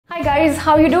Hi guys,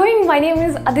 how you doing? My name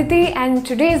is Aditi and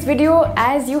today's video,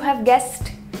 as you have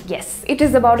guessed, yes, it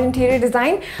is about interior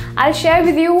design. I'll share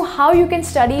with you how you can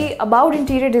study about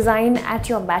interior design at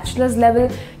your bachelor's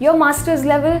level, your master's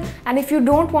level, and if you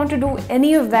don't want to do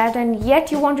any of that and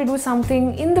yet you want to do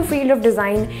something in the field of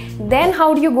design, then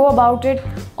how do you go about it?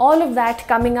 All of that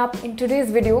coming up in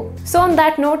today's video. So on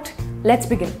that note, let's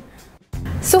begin.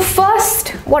 So first,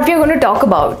 what we're going to talk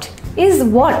about is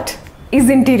what is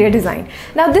interior design.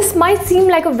 Now this might seem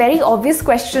like a very obvious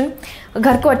question.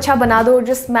 घर को अच्छा बना दो,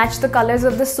 just match the colors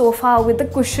of the sofa with the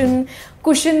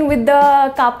cushion with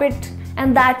the carpet,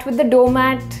 and that with the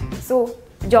doormat. So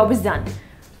job is done.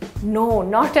 No,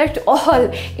 not at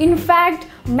all. In fact,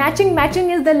 matching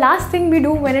is the last thing we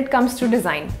do when it comes to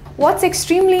design. What's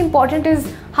extremely important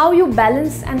is how you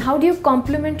balance and how do you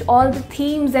complement all the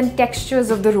themes and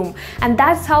textures of the room. And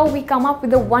that's how we come up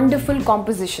with a wonderful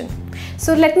composition.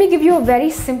 So let me give you a very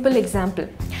simple example.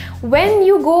 When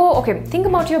you go, okay, think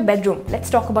about your bedroom. Let's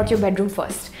talk about your bedroom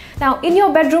first. Now, in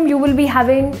your bedroom, you will be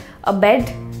having a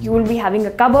bed, you will be having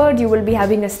a cupboard, you will be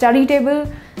having a study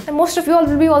table, and most of you all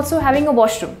will be also having a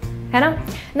washroom.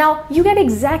 Now, you get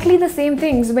exactly the same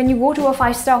things when you go to a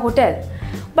 5-star hotel.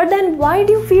 But then why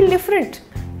do you feel different?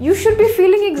 You should be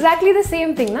feeling exactly the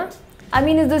same thing, na? I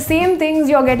mean, it's the same things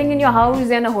you're getting in your house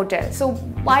and a hotel. So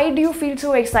why do you feel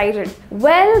so excited?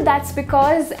 Well, that's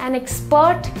because an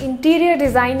expert interior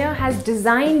designer has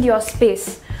designed your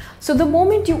space. So the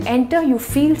moment you enter, you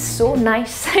feel so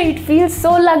nice, it feels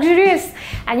so luxurious,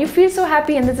 and you feel so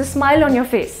happy and there's a smile on your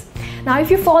face. Now,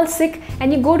 if you fall sick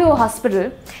and you go to a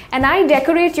hospital and I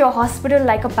decorate your hospital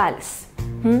like a palace,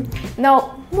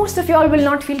 now most of y'all will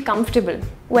not feel comfortable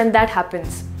when that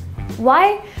happens.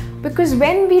 Why? Because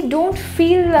when we don't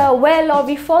feel well or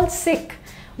we fall sick,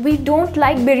 we don't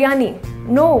like biryani.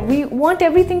 No, we want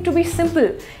everything to be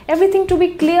simple, everything to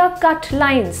be clear-cut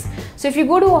lines. So if you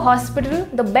go to a hospital,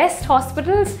 the best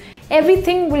hospitals,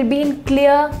 everything will be in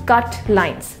clear-cut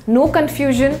lines. No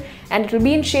confusion, and it will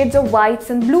be in shades of whites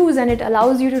and blues, and it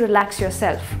allows you to relax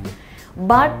yourself.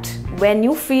 But when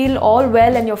you feel all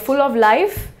well and you're full of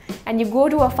life, and you go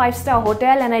to a 5-star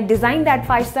hotel and I design that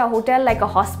 5-star hotel like a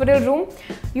hospital room,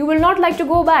 you will not like to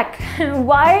go back.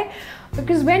 Why?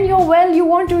 Because when you're well, you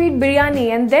want to eat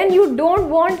biryani and then you don't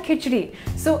want khichdi.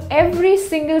 So every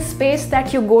single space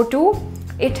that you go to,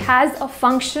 it has a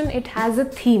function, it has a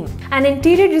theme. And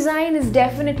interior design is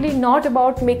definitely not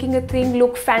about making a thing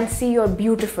look fancy or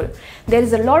beautiful. There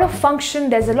is a lot of function,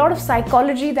 there's a lot of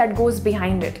psychology that goes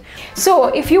behind it. So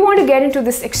if you want to get into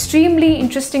this extremely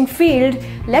interesting field,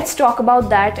 let's talk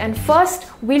about that. And first,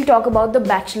 we'll talk about the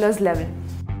bachelor's level.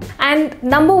 And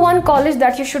number one college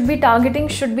that you should be targeting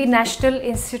should be National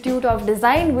Institute of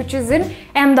Design, which is in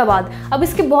Ahmedabad. अब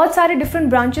इसके बहुत सारे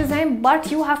different branches हैं, but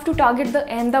you have to target the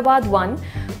Ahmedabad one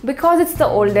because it's the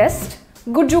oldest.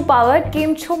 Gujju power,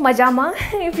 came cho majama.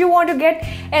 If you want to get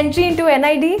entry into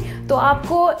NID, तो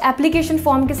आपको application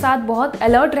form के साथ बहुत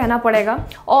alert रहना पड़ेगा.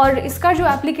 और इसका जो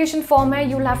application form है,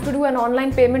 you'll have to do an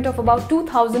online payment of about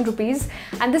 2,000 rupees.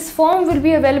 And this form will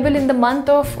be available in the month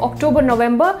of October,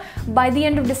 November. By the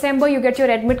end of December, you get your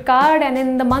admit card, and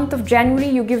in the month of January,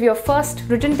 you give your first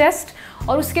written test.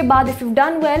 और उसके बाद, if you've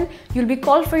done well, you'll be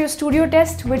called for your studio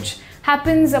test, which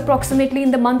happens approximately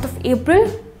in the month of April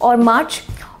or March.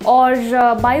 Or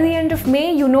by the end of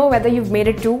May, you know whether you've made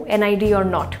it to NID or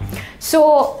not.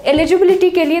 So eligibility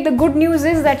के लिए, the good news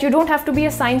is that you don't have to be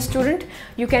a science student.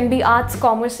 You can be arts,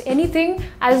 commerce, anything,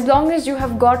 as long as you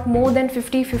have got more than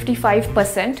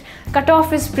 50-55%.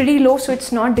 Cutoff is pretty low, so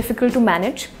it's not difficult to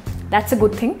manage. That's a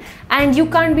good thing. And you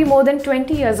can't be more than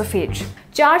 20 years of age.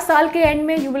 4 साल के end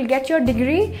में you will get your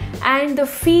degree, and the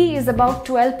fee is about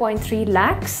 12.3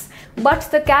 lakhs. But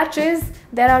the catch is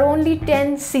there are only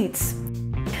 10 seats.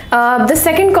 The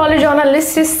second college on our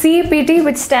list is CEPT,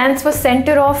 which stands for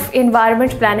Center of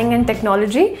Environment Planning and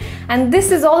Technology, and this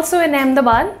is also in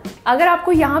Ahmedabad. अगर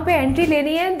आपको यहाँ पे entry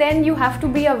लेनी है, then you have to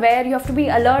be aware, you have to be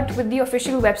alert with the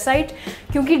official website,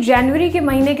 क्योंकि January के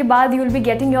महीने के बाद you will be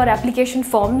getting your application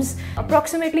forms.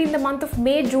 Approximately in the month of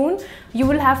May, June, you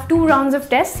will have 2 rounds of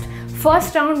tests.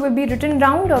 First round will be written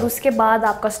round, और उसके बाद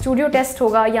आपका studio test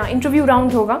होगा या interview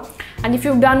round होगा. And if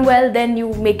you've done well, then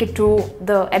you make it to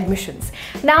the admissions.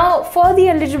 Now, for the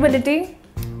eligibility,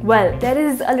 well, there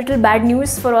is a little bad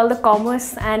news for all the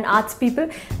commerce and arts people.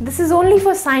 This is only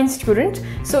for science students.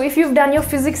 So if you've done your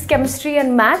physics, chemistry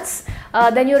and maths,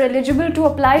 then you're eligible to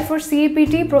apply for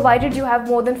CEPT, provided you have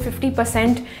more than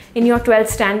 50% in your 12th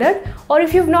standard. Or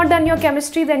if you've not done your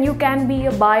chemistry, then you can be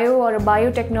a bio or a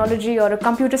biotechnology or a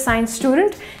computer science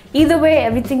student. Either way,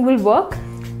 everything will work.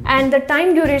 and the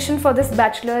time duration for this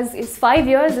bachelor's is 5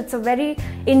 years. It's a very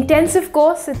intensive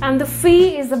course, and the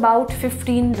fee is about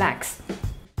 15 lakhs.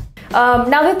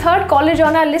 Now the third college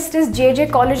on our list is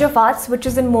JJ College of Arts, which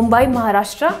is in Mumbai,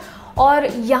 Maharashtra. और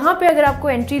यहाँ पे अगर आपको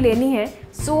entry लेनी है,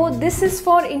 so this is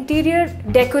for interior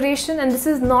decoration and this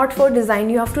is not for design.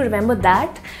 You have to remember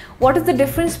that. What is the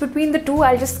difference between the two?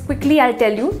 I'll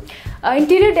tell you.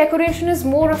 Interior decoration is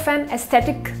more of an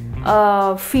aesthetic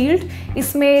field.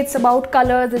 इसमें it's about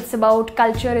colors, it's about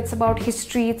culture, it's about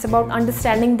history, it's about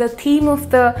understanding the theme of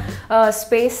the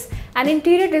space. And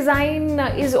interior design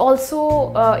is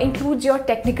also includes your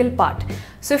technical part.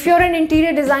 So if you're an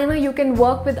interior designer, you can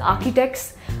work with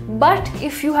architects. But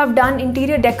if you have done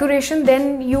interior decoration,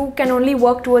 then you can only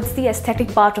work towards the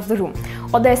aesthetic part of the room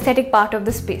or the aesthetic part of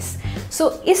the space. So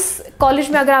इस college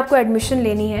में अगर आपको admission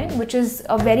लेनी है, which is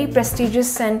a very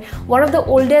prestigious and one of the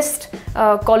oldest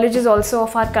colleges also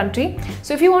of our country.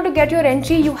 So if you want to get your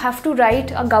entry, you have to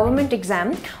write a government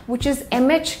exam, which is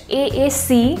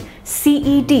MHAAC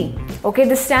CET. Okay,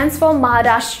 this stands for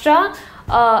Maharashtra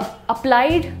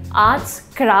Applied Arts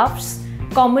Crafts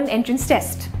Common Entrance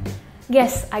Test.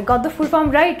 Yes, I got the full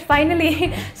form right,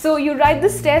 finally. So you write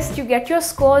this test, you get your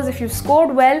scores. If you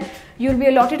scored well, you'll be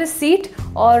allotted a seat,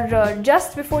 or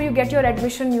just before you get your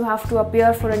admission, you have to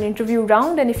appear for an interview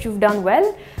round, and if you've done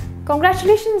well,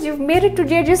 congratulations, you've made it to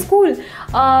JJ school.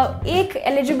 एक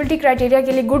eligibility criteria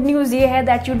के लिए good news ये है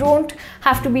that you don't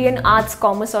have to be an arts,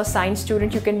 commerce or science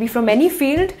student. You can be from any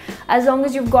field as long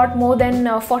as you've got more than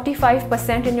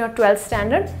 45% in your 12th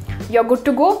standard. You're good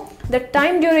to go. The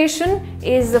time duration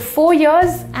is 4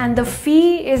 years and the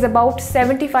fee is about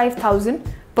 75,000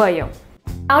 per year.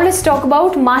 Now let's talk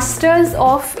about Masters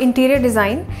of Interior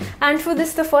Design, and for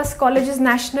this the first college is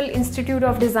National Institute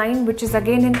of Design, which is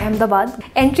again in Ahmedabad.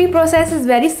 Entry process is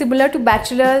very similar to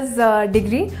bachelor's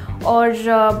degree,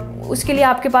 और उसके लिए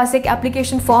आपके पास एक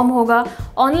application form होगा.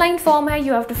 Online form है,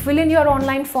 you have to fill in your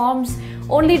online forms.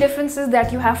 Only difference is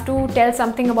that you have to tell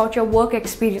something about your work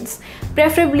experience,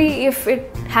 preferably if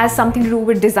it has something to do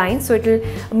with design, so it will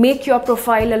make your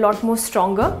profile a lot more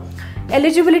stronger.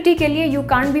 Eligibility के लिए you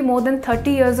can't be more than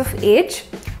 30 years of age,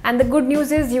 and the good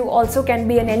news is you also can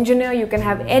be an engineer, you can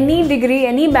have any degree,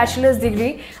 any bachelor's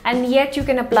degree, and yet you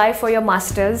can apply for your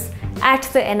master's at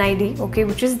the NID, okay,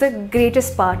 which is the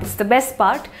greatest part, it's the best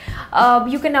part.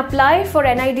 You can apply for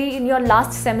NID in your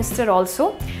last semester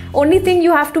also. Only thing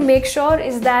you have to make sure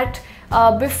is that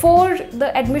before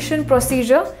the admission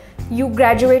procedure, you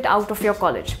graduate out of your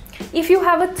college. If you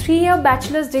have a 3-year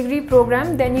bachelor's degree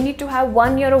program, then you need to have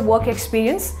 1 year of work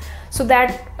experience. So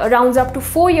that rounds up to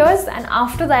 4 years, and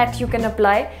after that you can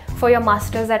apply for your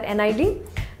master's at NID.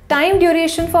 Time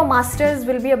duration for master's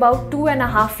will be about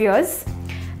 2.5 years,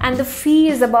 and the fee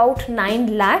is about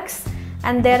 9 lakhs,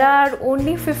 and there are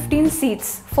only 15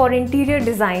 seats for interior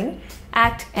design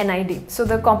at NID. So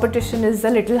the competition is a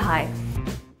little high.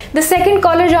 The second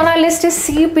college on our list is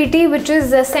CEPT, which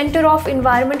is the Center of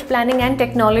Environment Planning and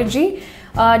Technology.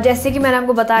 जैसे कि मैंने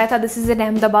आपको बताया था, this is in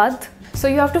Ahmedabad. So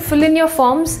you have to fill in your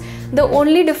forms. The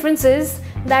only difference is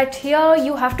that here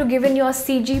you have to give in your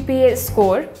CGPA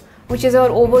score, which is your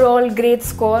overall grade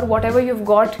score, whatever you've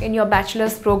got in your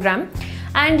bachelor's program.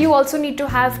 And you also need to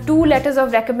have 2 letters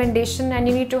of recommendation, and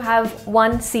you need to have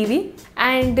 1 CV.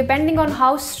 And depending on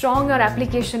how strong your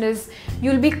application is,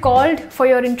 you'll be called for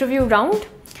your interview round.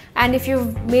 And if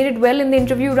you've made it well in the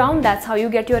interview round, that's how you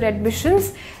get your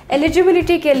admissions.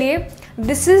 Eligibility के लिए,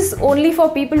 this is only for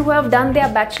people who have done their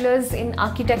bachelor's in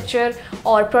architecture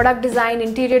or product design,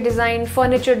 interior design,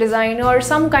 furniture design, or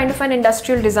some kind of an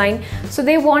industrial design. So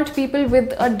they want people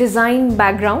with a design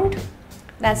background.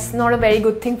 That's not a very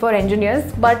good thing for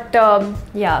engineers, but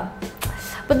yeah.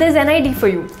 But there's NID for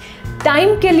you.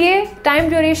 Time के लिए, time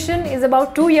duration is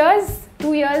about 2 years.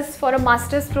 2 years for a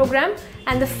master's program,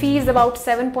 and the fee is about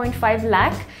 7.5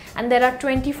 lakh, and there are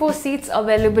 24 seats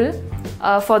available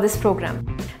for this program.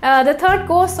 The third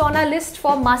course on our list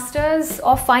for Masters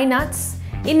of Fine Arts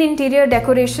in Interior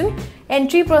Decoration.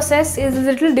 Entry process is a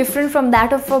little different from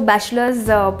that of a bachelor's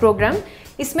program.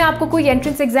 इसमें आपको कोई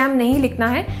entrance exam नहीं लिखना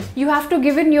है. You have to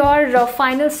give in your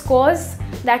final scores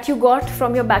that you got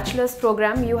from your bachelor's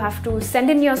program. You have to send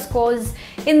in your scores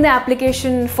in the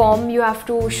application form. You have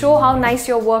to show how nice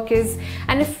your work is,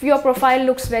 and if your profile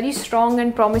looks very strong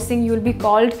and promising, you will be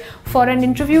called for an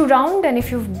interview round, and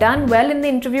if you've done well in the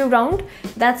interview round,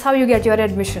 that's how you get your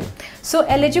admission. So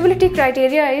eligibility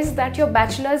criteria is that your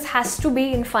bachelor's has to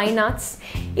be in fine arts,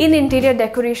 in interior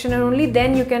decoration, and only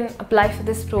then you can apply for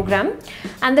this program.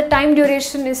 And the time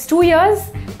duration is 2 years,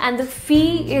 and the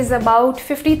fee is about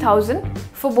 50,000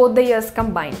 for both the years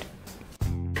combined.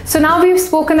 So now we've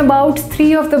spoken about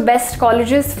 3 of the best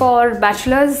colleges for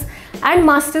bachelor's and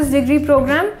master's degree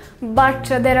program, but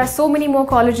there are so many more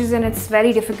colleges and it's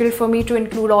very difficult for me to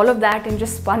include all of that in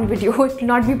just one video. It will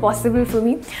not be possible for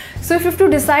me. So if you have to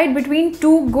decide between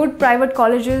 2 good private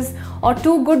colleges or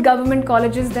 2 good government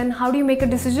colleges, then how do you make a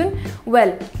decision?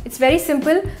 Well, it's very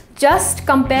simple. Just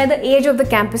compare the age of the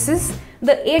campuses.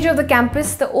 The age of the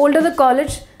campus, the older the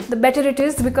college, the better it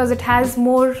is because it has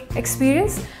more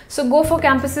experience. So go for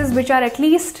campuses which are at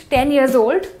least 10 years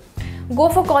old. Go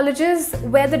for colleges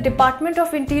where the Department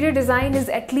of Interior Design is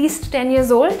at least 10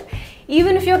 years old.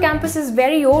 Even if your campus is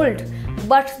very old,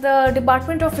 but the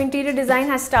Department of Interior Design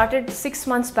has started 6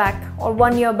 months back or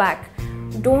 1 year back,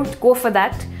 don't go for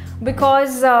that,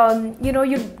 because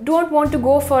you don't want to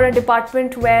go for a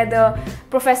department where the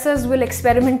professors will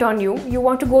experiment on you. You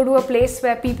want to go to a place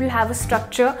where people have a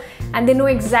structure and they know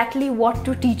exactly what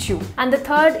to teach you. And the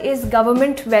third is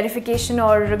government verification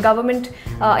or government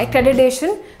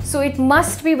accreditation. So it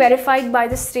must be verified by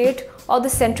the state or the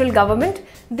central government.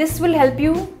 This will help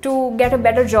you to get a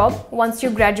better job once you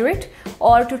graduate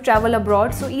or to travel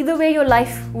abroad. So either way, your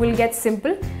life will get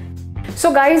simple.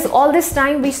 So guys, all this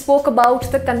time we spoke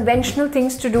about the conventional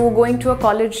things to do, going to a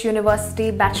college,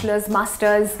 university, bachelor's,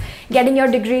 master's, getting your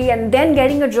degree and then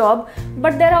getting a job.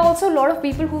 But there are also a lot of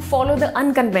people who follow the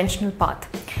unconventional path.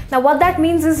 Now what that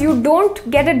means is you don't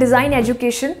get a design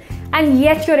education and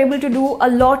yet you're able to do a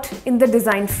lot in the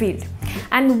design field.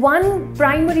 And one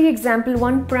prime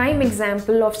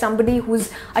example of somebody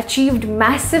who's achieved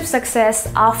massive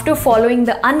success after following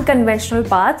the unconventional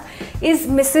path is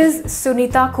Mrs.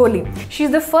 Sunita Kohli.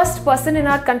 She's the first person in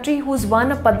our country who's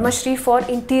won a Padma Shri for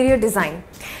interior design.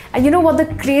 And you know what the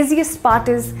craziest part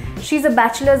is? She's a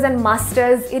bachelor's and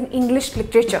master's in English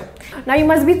literature. Now you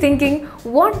must be thinking,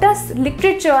 what does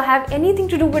literature have anything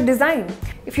to do with design?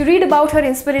 If you read about her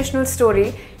inspirational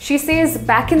story, she says,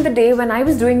 back in the day when I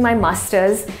was doing my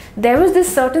master's, there was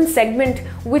this certain segment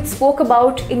which spoke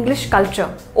about English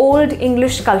culture, old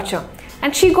English culture.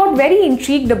 And she got very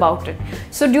intrigued about it.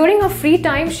 So during her free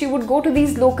time, she would go to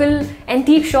these local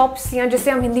antique shops, या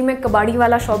जैसे हम हिंदी में कबाड़ी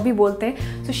वाला shop भी बोलते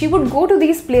हैं. So she would go to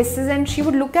these places and she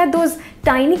would look at those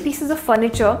tiny pieces of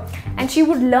furniture and she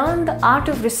would learn the art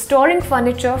of restoring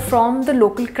furniture from the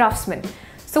local craftsmen.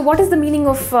 So what is the meaning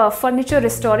of furniture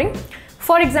restoring?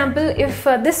 For example, if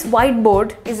this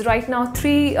whiteboard is right now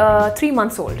 3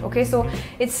 months old, okay, so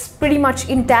it's pretty much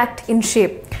intact in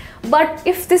shape. But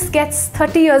if this gets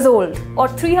 30 years old or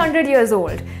 300 years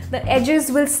old, the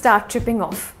edges will start chipping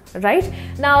off, right?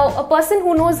 Now, a person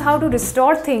who knows how to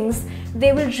restore things,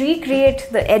 they will recreate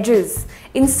the edges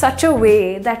in such a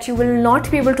way that you will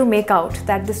not be able to make out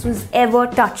that this was ever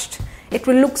touched. It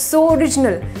will look so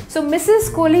original. So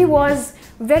Mrs. Kohli was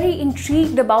very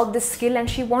intrigued about this skill and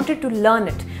she wanted to learn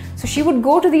it. So she would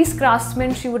go to these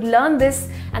craftsmen, she would learn this,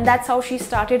 and that's how she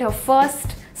started her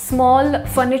first small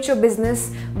furniture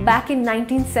business back in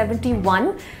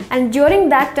 1971. And during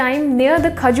that time, near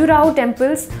the Khajuraho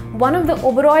temples, one of the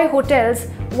Oberoi hotels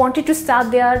wanted to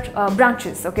start their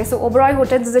branches. Okay, so Oberoi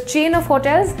Hotels is a chain of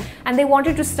hotels and they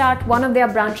wanted to start one of their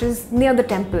branches near the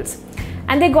temples.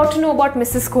 And they got to know about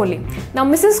Mrs. Kohli. Now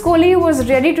Mrs. Kohli was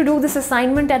ready to do this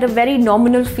assignment at a very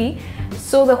nominal fee.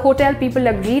 So the hotel people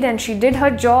agreed and she did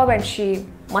her job, and she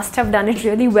must have done it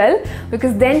really well,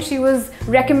 because then she was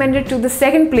recommended to the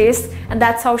 2nd place, and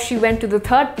that's how she went to the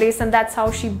 3rd place, and that's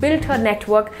how she built her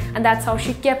network, and that's how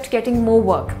she kept getting more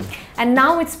work. And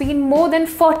now it's been more than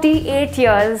 48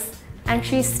 years and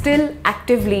she's still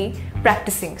actively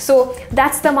practicing. So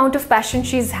that's the amount of passion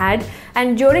she's had.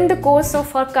 And during the course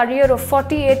of her career of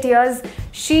 48 years,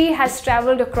 she has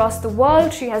traveled across the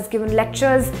world. She has given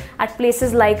lectures at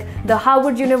places like the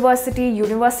Harvard University,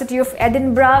 University of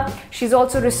Edinburgh. She's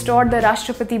also restored the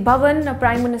Rashtrapati Bhavan, the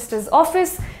Prime Minister's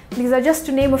office. These are just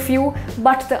to name a few,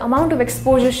 but the amount of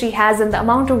exposure she has and the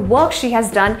amount of work she has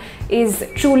done is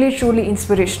truly, truly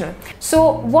inspirational.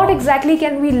 So what exactly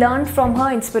can we learn from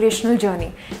her inspirational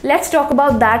journey? Let's talk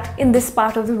about that in this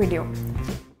part of the video.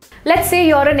 Let's say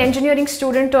you're an engineering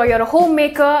student or you're a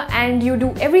homemaker and you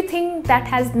do everything that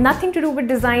has nothing to do with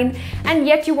design, and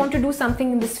yet you want to do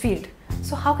something in this field.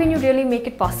 So how can you really make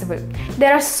it possible?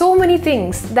 There are so many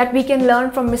things that we can learn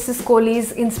from Mrs.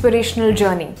 Kohli's inspirational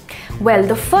journey. Well,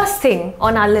 the first thing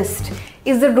on our list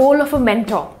is the role of a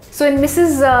mentor. So in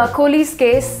Mrs. Kohli's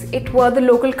case, it were the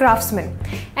local craftsmen.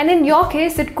 And in your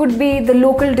case, it could be the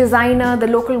local designer, the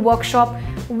local workshop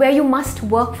where you must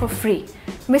work for free.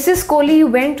 Mrs. Kohli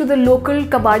went to the local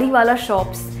kabadiwala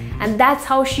shops, and that's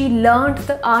how she learned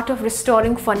the art of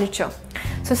restoring furniture.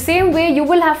 So same way, you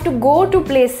will have to go to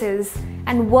places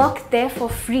and work there for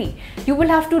free. You will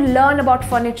have to learn about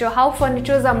furniture, how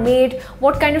furnitures are made,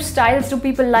 what kind of styles do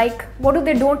people like, what do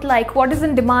they don't like, what is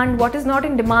in demand, what is not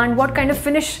in demand, what kind of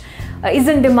finish is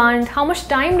in demand, how much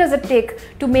time does it take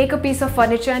to make a piece of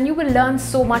furniture, and you will learn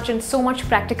so much and so much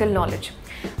practical knowledge.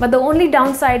 But the only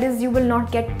downside is you will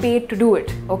not get paid to do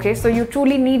it, okay? So you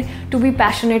truly need to be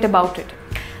passionate about it.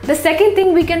 The second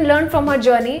thing we can learn from her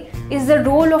journey is the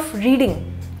role of reading.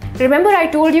 Remember, I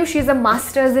told you she's a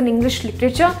master's in English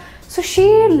literature, so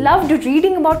she loved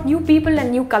reading about new people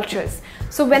and new cultures.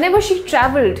 So whenever she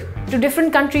traveled to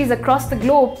different countries across the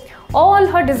globe, all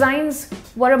her designs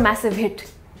were a massive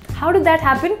hit. How did that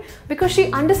happen? Because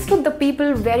she understood the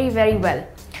people very, very well.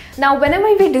 Now,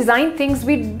 whenever we design things,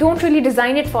 we don't really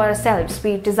design it for ourselves,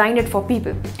 we design it for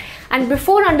people. And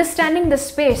before understanding the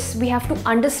space, we have to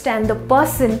understand the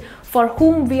person for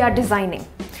whom we are designing.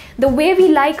 The way we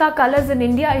like our colors in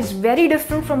India is very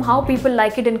different from how people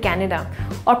like it in Canada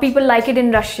or people like it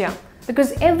in Russia,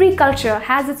 because every culture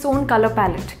has its own color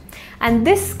palette. And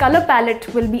this color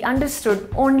palette will be understood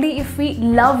only if we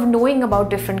love knowing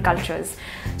about different cultures.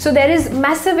 So there is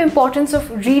massive importance of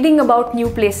reading about new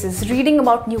places, reading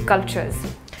about new cultures.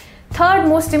 Third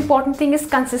most important thing is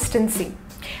consistency.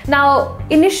 Now,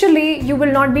 initially you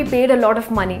will not be paid a lot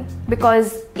of money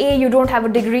because A, you don't have a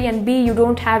degree, and B, you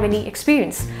don't have any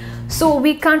experience. So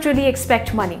we can't really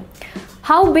expect money.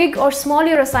 How big or small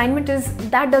your assignment is,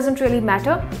 that doesn't really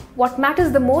matter. What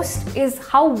matters the most is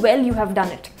how well you have done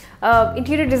it.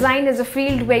 Interior design is a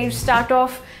field where you start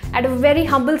off at a very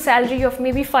humble salary of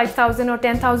maybe 5,000 or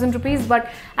 10,000 rupees, but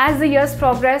as the years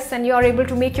progress and you are able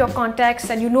to make your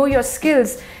contacts and you know your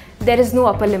skills, there is no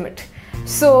upper limit.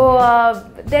 So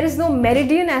there is no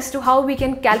meridian as to how we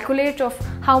can calculate of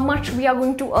how much we are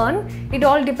going to earn. It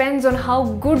all depends on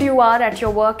how good you are at your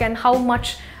work and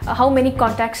how many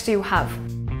contacts do you have.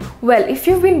 Well, if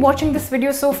you've been watching this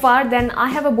video so far, then I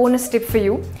have a bonus tip for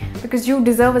you, because you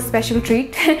deserve a special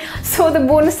treat. So the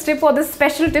bonus tip or the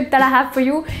special tip that I have for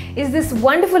you is this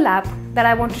wonderful app that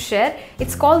I want to share.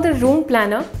 It's called the Room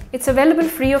Planner. It's available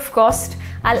free of cost.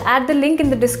 I'll add the link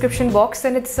in the description box,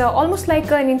 and it's almost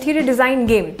like an interior design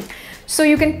game. So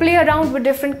you can play around with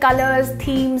different colors,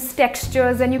 themes,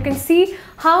 textures, and you can see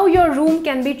how your room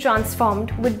can be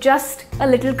transformed with just a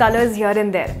little colors here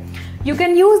and there. You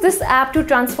can use this app to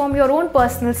transform your own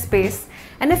personal space,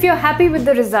 and if you're happy with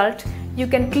the result, you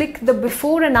can click the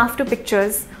before and after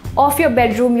pictures of your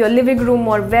bedroom, your living room,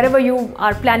 or wherever you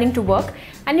are planning to work,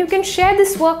 and you can share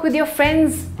this work with your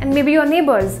friends and maybe your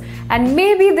neighbors, and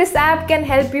maybe this app can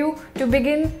help you to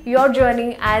begin your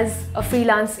journey as a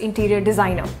freelance interior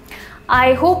designer.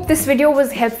 I hope this video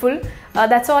was helpful.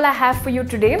 That's all I have for you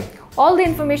today. All the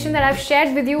information that I've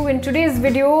shared with you in today's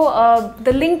video,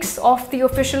 the links of the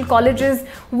official colleges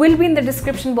will be in the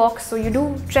description box, so you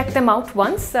do check them out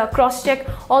once, cross-check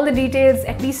all the details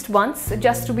at least once,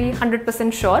 just to be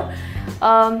 100% sure.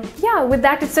 Yeah, with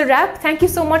that, it's a wrap. Thank you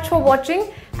so much for watching,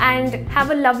 and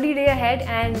have a lovely day ahead,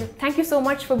 and thank you so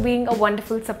much for being a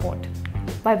wonderful support.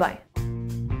 Bye-bye.